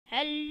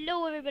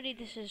Hello everybody,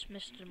 this is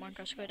Mr.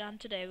 Minecraft Squid, and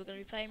today we're going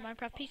to be playing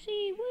Minecraft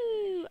PC,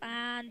 woo!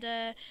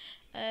 And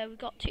we've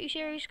got two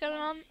series going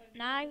on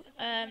now.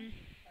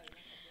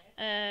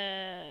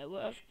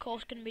 We're of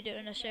course going to be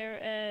doing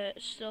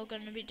still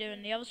going to be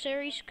doing the other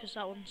series, because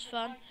that one's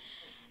fun.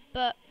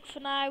 But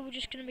for now, we're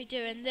just going to be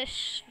doing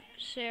this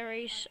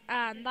series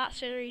and that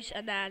series,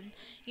 and then,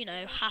 you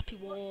know, Happy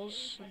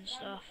Wars and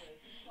stuff.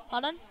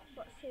 Pardon?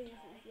 What series is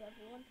the other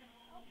one?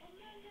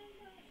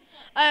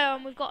 Oh,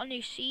 and we've got a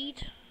new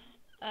seed.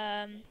 Me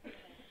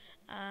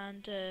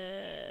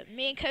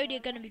and Cody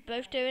are going to be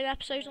both doing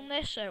episodes on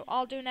this, so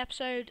I'll do an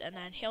episode, and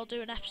then he'll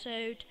do an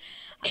episode,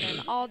 and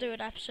then I'll do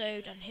an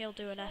episode, and he'll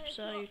do an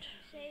episode.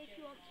 Say if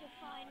you want to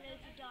find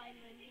loads of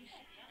diamonds,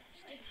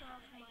 stick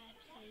around for my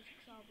episodes,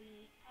 because I'll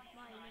be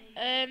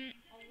mining.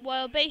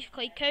 Well,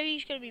 basically,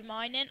 Cody's going to be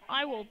mining.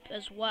 I will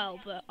as well,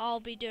 but I'll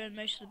be doing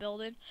most of the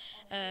building.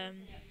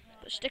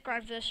 But stick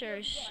around for the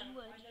series.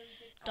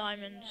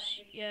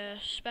 Diamonds, yeah,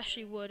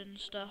 especially wood and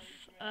stuff.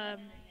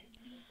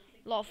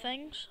 A lot of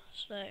things.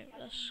 So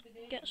let's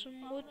get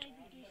some wood.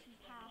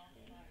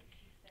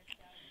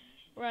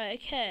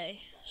 Right,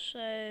 okay. So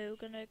we're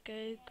gonna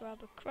go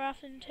grab a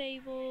crafting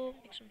table,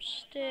 make some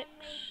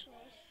sticks.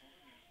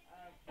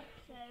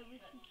 So we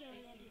can kill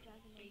the Ender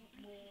Dragon.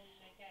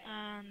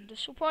 And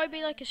this will probably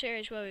be like a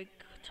series where we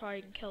try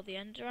and kill the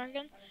Ender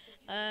Dragon.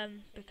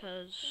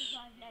 Because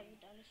I've never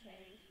done a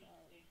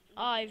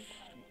series.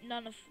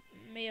 none of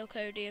me or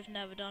Cody have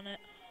never done it,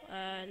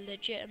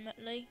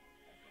 legitimately.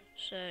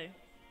 So.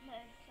 No,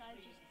 so I've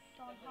just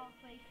gone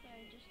halfway through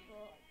and just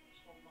thought,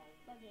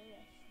 maybe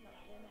this, not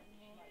doing it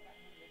anymore.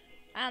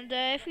 And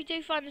if we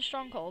do find the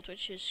stronghold,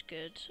 which is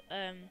good,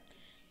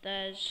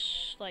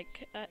 there's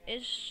like,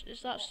 is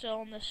that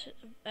still on this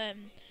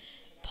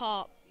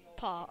part?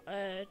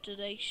 Do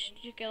they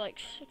you get like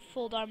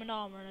full diamond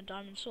armor and a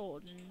diamond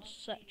sword and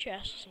set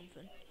chest or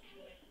something?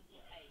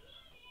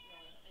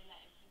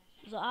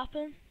 Does that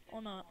happen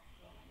or not?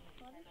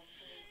 Pardon?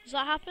 Does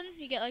that happen?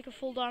 You get like a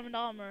full diamond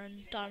armor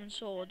and diamond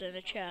sword and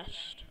a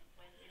chest.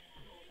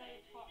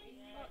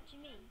 What do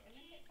you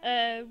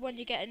mean? When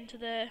you get into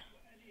the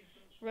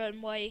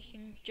run where you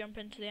can jump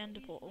into the ender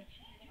portal,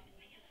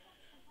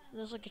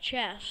 there's like a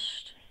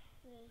chest.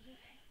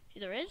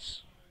 There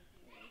is?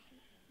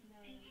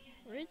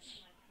 There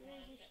is? There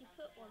is if you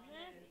put one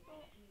there.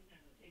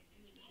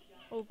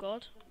 Oh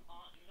god.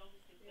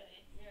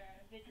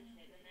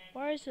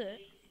 Where is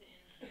it?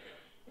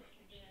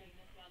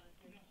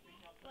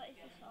 What is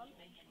this on?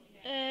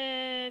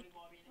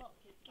 What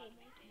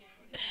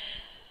game?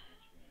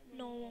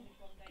 Normal.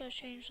 Gotta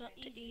change that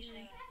to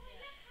easy.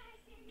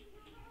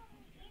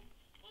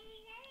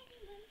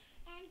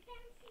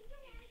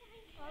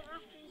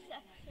 After this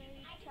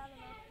episode, tell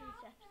them after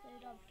this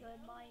episode I'm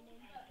going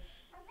mining.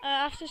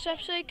 After this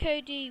episode,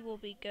 Cody will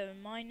be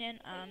going mining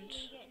and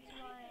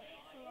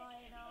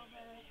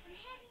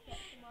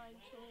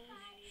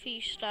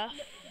few stuff.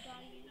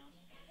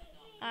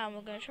 And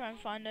we're going to try and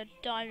find a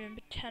diamond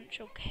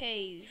potential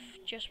cave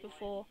just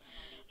before.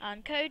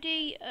 And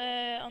Cody,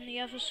 on the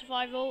other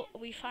survival,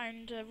 we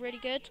found really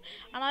good.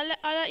 And I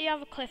let you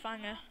have a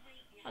cliffhanger.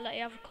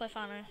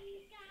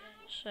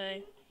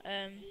 So,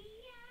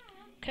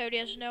 Cody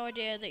has no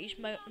idea that he's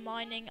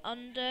mining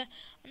under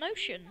an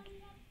ocean.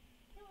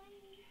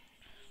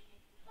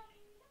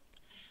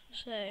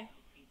 So,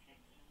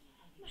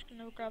 just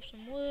gonna grab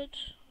some wood.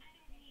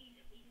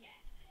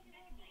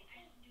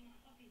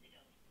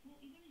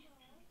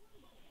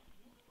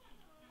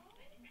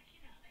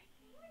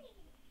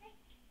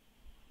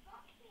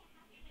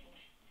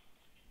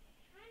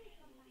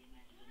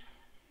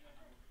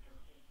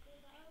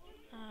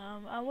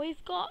 And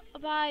we've got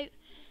about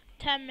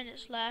 10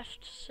 minutes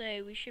left,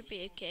 so we should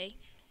be okay.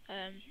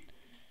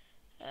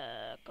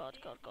 God.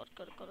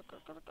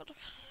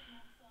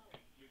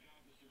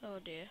 Oh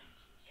dear.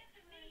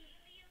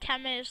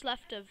 10 minutes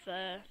left of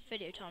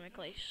video time at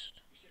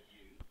least.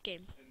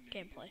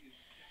 Gameplay.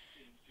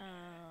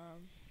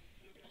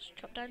 Let's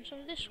chop down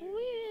some of this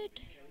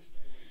wood.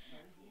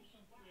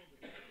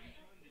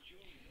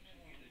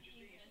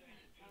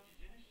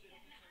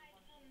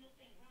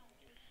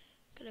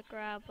 Gonna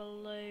grab a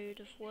load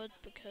of wood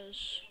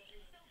because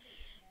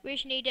we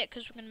just need it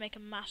because we're gonna make a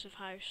massive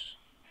house.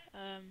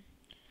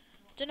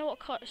 Don't know what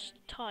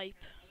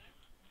type.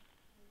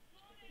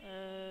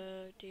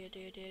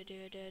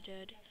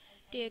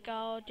 Dear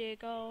God.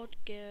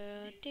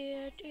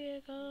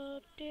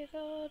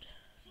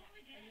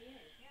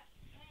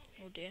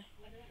 Oh dear.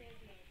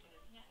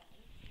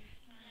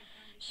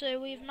 So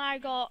we're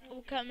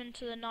coming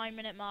to the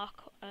 9-minute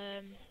mark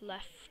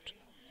left.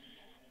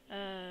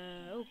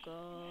 Oh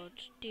god,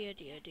 dear.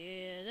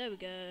 There we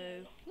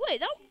go.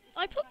 Wait,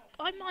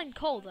 I mined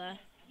coal there.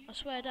 I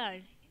swear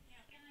down.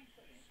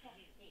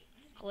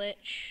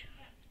 Glitch.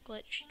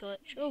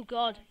 Oh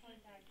god,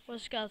 what a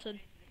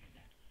skeleton.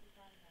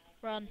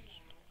 Run.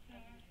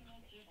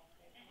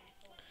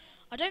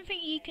 I don't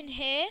think you can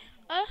hear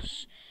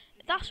us.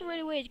 That's a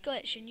really weird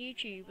glitch in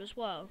YouTube as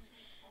well.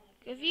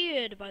 Have you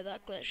heard about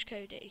that glitch,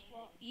 Cody?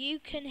 You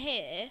can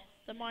hear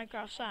the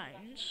Minecraft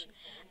sounds,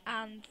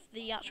 and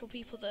the actual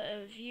people that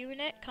are viewing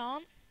it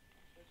can't.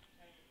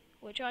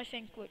 Which I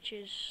think,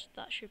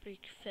 that should be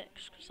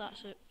fixed, because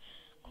that's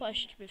quite a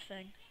stupid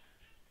thing.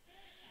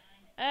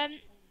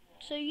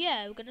 So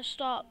yeah, we're gonna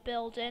start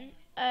building.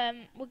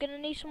 We're gonna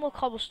need some more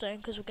cobblestone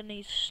because we're gonna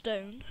need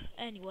stone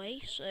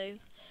anyway. So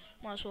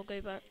might as well go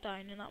back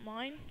down in that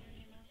mine.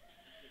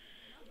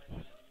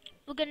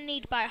 We're gonna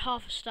need about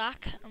half a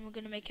stack, and we're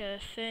gonna make a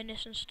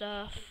furnace and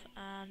stuff.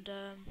 And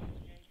You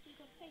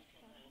got face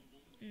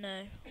cam? no,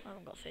 I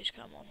haven't got face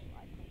cam on.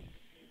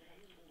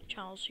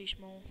 Channel's too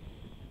small.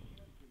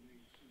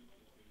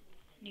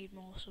 Need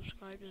more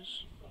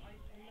subscribers.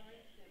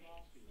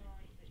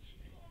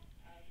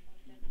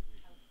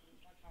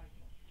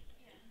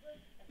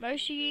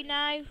 Most of you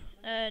now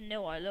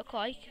know what I look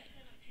like.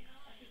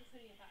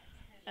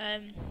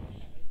 I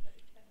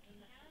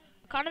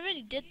kind of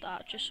only did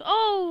that just.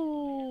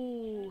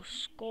 Oh,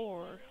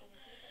 score!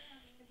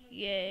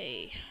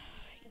 Yay!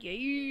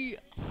 Yay!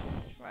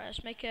 Right,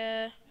 let's make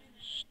a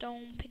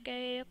stone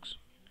pickaxe.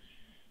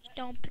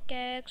 Stone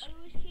pickaxe. I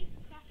always keep a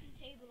crafting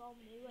table on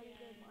me when I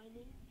go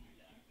mining.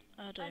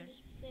 I don't.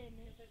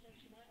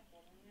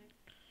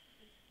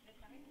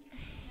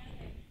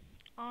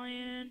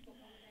 Iron.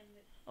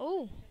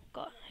 Oh,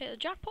 got hit the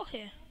jackpot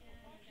here.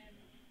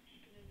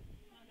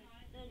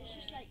 Then it's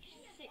just like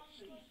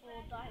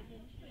 64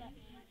 diamonds. Like,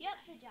 yep,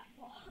 the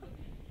jackpot.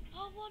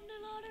 I won the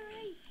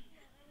lottery.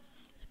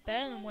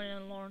 Better than winning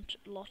a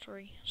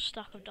lottery.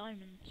 Stack of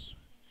diamonds.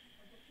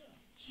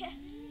 Yeah.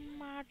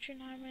 Imagine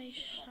how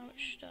much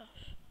stuff.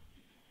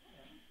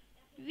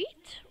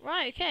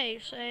 Right, okay,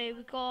 so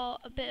we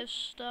got a bit of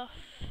stuff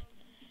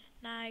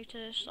now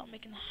to start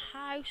making the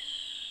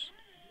house.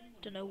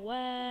 Don't know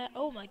where.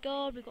 Oh my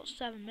god, we've got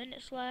 7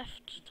 minutes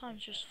left.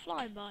 Time's just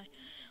flying by.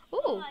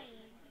 Ooh,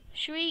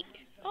 should we?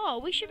 Oh,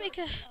 we should make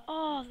a.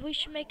 Oh, we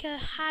should make a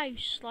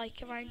house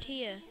like around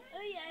here.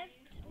 Oh yeah,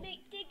 dig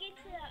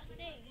into that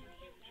thing.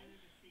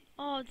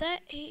 Oh,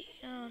 that.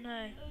 Oh no. There's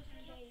a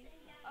cave.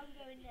 I'm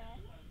going there.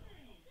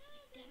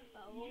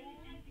 Oh.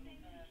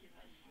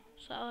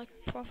 Is that like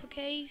a proper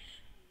cave?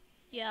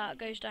 Yeah, it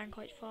goes down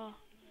quite far.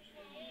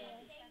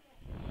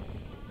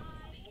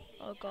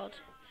 Oh god.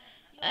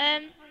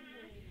 You're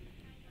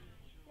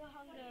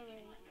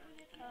hungry.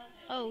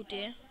 Oh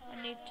dear.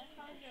 I need.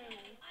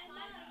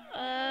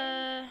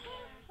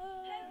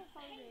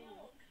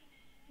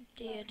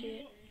 Dear.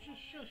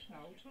 Shush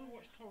now, we're trying to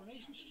watch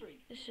Coronation Street.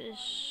 This is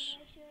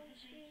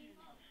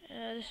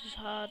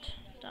hard.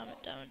 Damn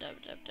it. I'm gonna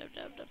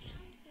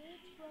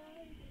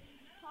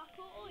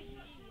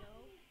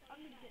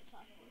get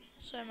tackle.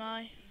 So am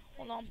I.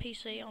 Well, not on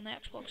PC, on the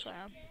Xbox I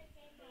am.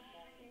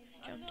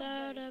 Jumped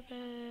out of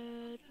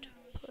bed,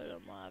 put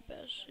on my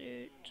best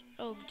suit.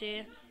 Oh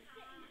dear.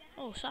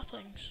 Oh,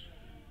 saplings.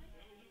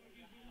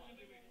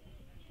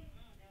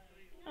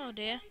 Oh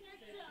dear.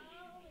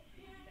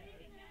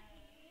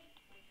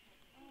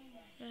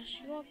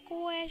 That's your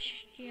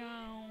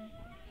question.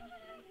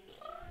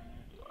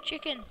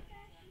 Chicken.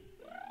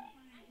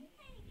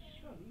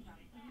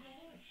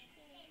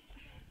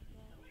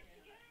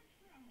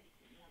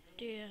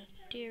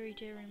 Deary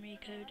me,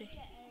 Cody.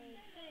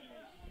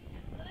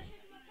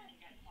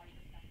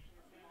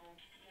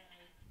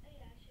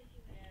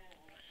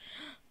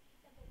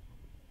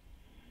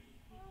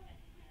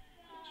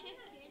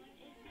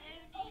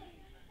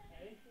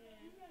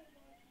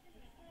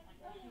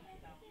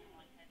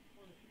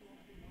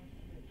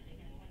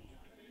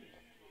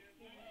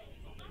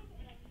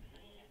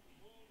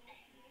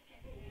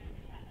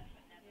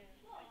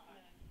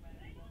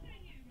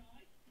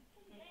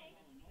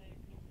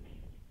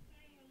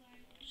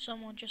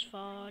 Someone just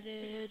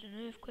farted,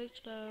 an earthquake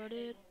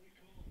started.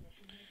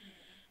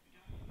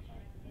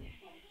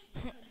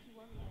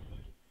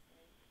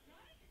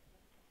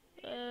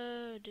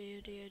 Oh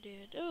dear.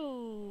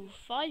 Oh,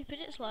 5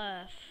 minutes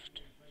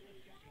left.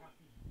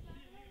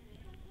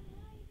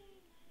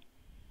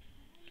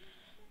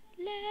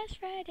 Last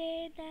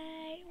Friday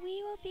night,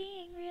 we were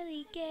being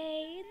really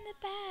gay in the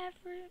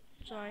bathroom.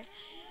 Sorry.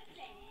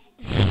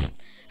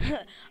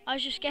 I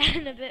was just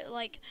getting a bit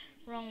like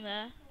wrong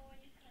there.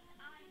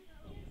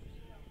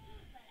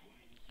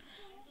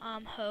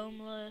 I'm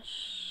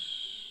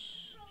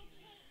homeless.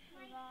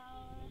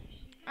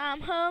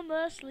 I'm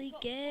homelessly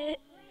gay.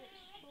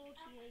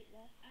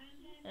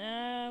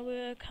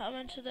 We're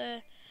coming to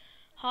the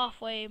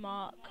halfway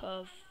mark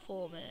of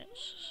 4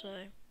 minutes,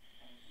 so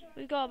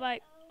we've got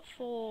about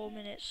 4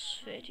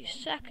 minutes 30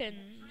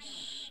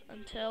 seconds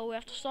until we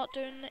have to start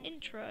doing the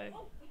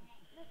intro.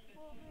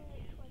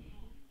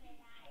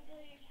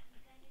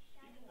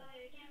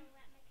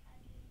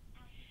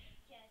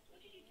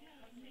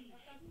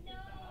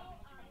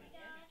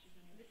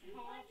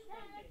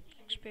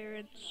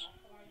 Experience.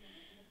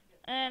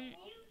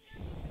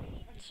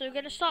 So we're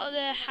gonna start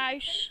the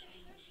house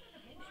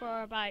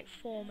for about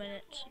 4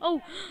 minutes.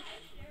 Oh!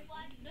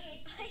 I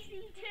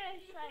see two.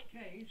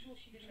 Okay, so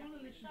you're trying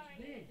to listen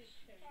to this.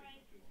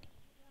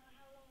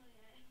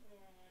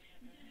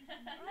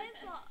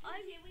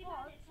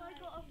 I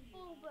got a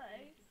full bow, a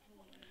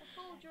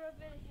full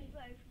durability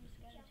bow from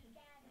Skeleton.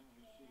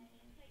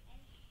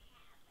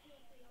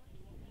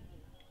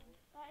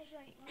 is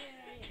like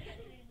really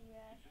extremely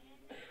rare to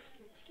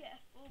get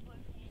a full bow from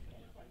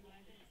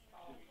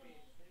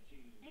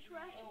skeleton. It's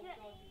rare to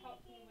get.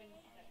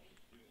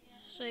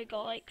 So you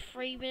got like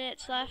 3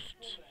 minutes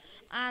left,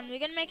 and we're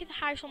gonna make it the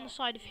house on the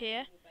side of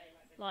here,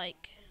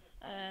 like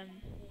as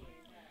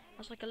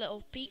like a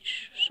little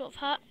beach sort of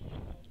hut.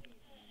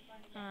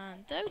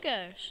 And there we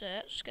go. So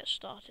let's get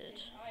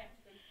started.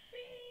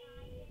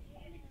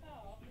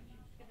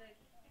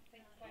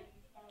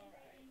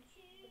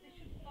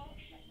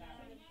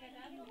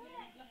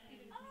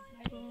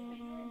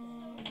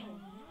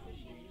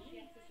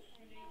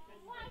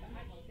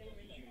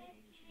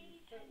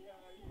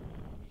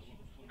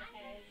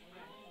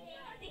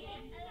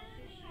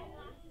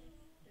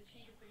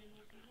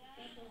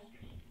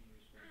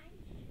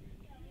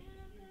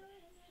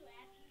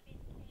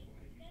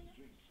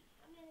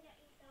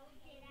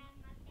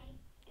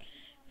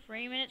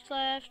 Three minutes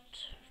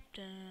left.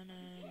 3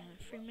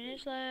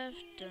 minutes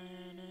left.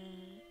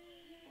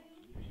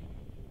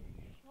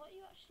 What are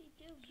you actually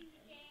doing?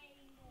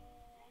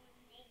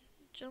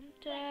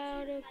 Jumped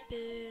out a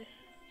bit.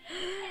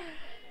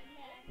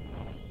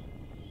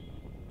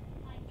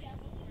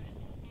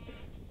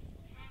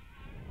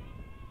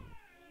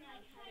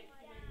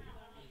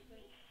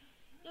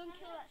 Don't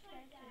kill that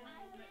skeleton.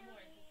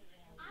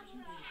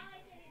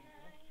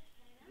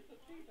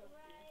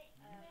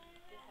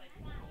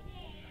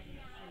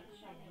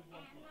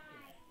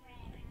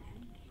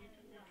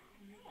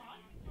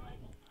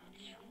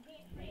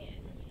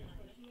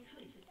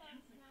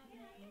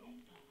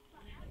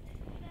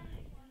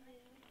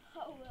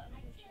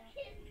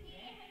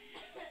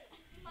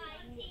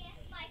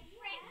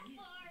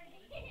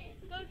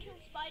 Oh, go kill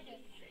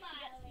spiders.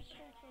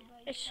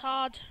 It's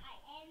hard.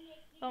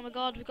 Oh my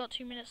god, we've got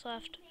 2 minutes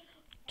left.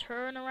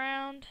 Turn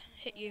around,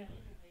 hit you.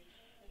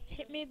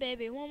 Hit me,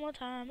 baby, one more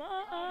time.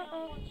 Oh, oh,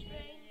 oh.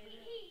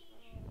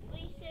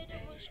 We said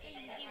on one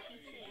screen you can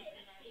see.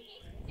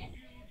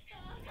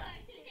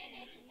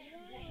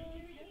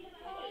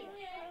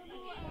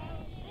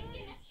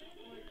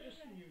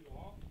 Listen, you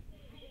lot.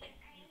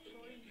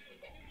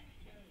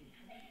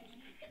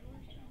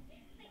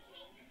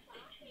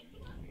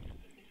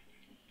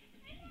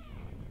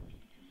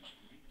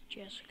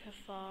 Jessica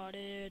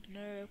farted,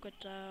 Nerf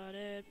got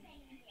it.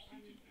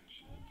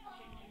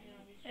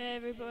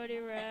 Everybody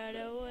right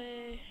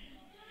away.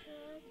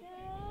 What the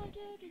hell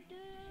are you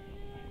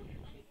doing?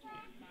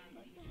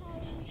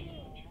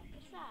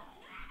 What's that?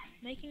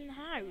 Making the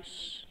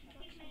house.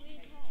 That's a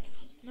weird house.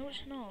 No,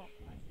 it's not.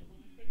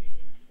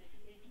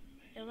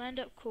 It'll end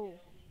up cool.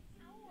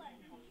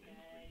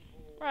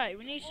 Right,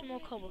 we need some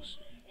more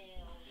cobblestone.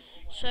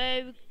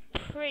 So, we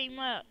pretty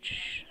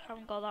much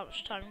haven't got that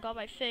much time. We've got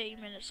about 30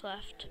 minutes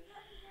left.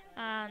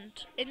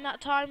 And in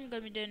that time, I'm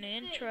going to be doing the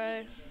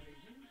intro.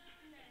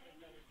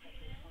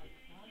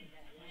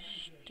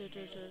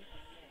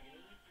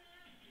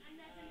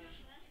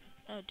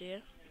 Oh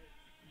dear.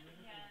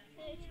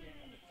 30 minutes.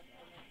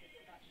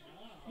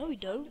 No, we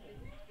don't.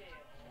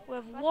 We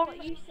have That's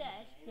what you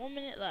said. 1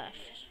 minute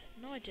left.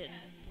 No, I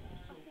didn't.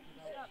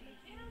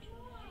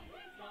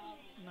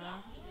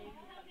 No.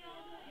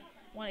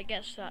 When it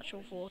gets to the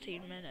actual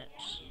 14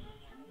 minutes,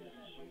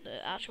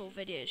 the actual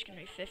video is going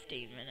to be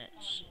 15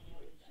 minutes.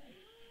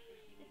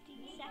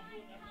 15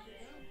 seconds.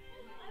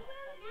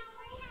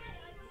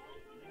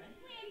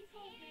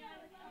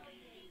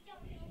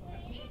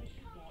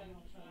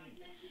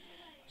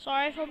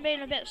 Sorry if I'm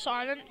being a bit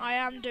silent. I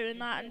am doing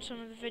that in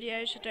some of the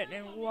videos. I don't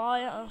know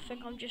why. I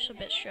think I'm just a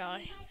bit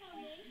shy.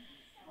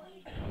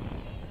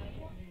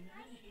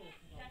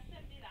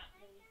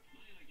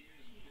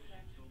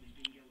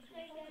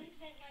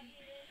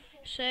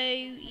 So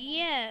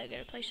yeah, I'm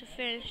gonna place a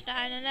finish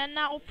down, and then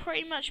that will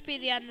pretty much be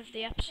the end of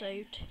the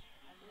episode.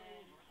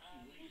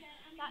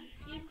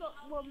 You've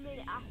got 1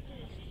 minute after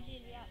this to do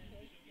the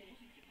outro.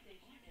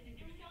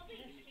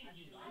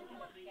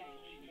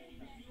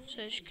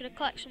 So just gonna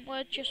collect some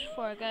wood just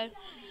before I go.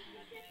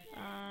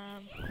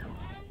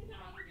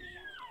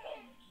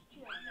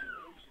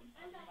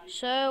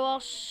 So I'll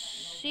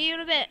see you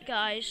in a bit,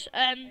 guys.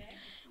 In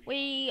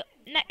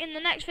the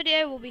next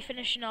video we'll be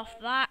finishing off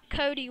that.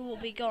 Cody will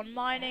be gone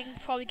mining,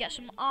 probably get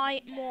some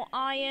more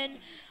iron.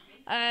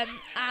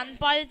 And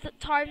by the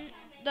time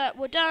that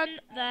we're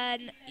done,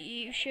 then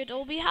you should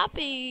all be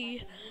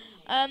happy.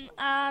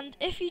 And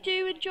if you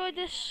do enjoy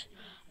this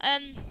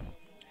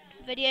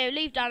video,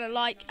 leave down a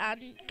like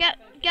and get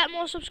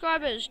more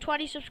subscribers.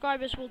 20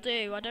 subscribers will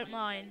do, I don't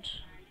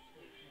mind.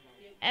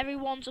 Every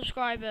 1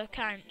 subscriber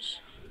counts.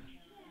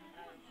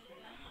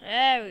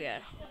 There we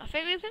go. I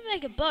think we can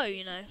make a bow,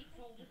 you know.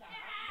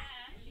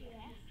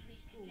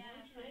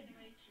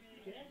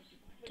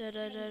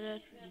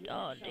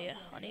 Oh dear,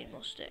 I need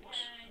more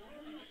sticks.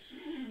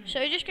 So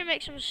we're just gonna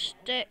make some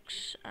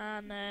sticks,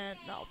 and then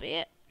that'll be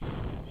it.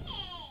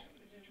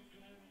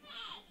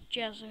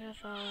 Jessica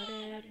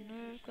farted,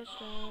 Nerf got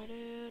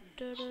started.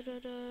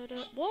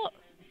 What?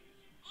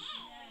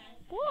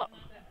 What?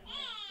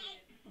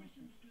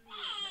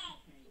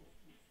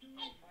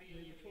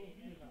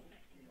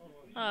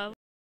 Oh.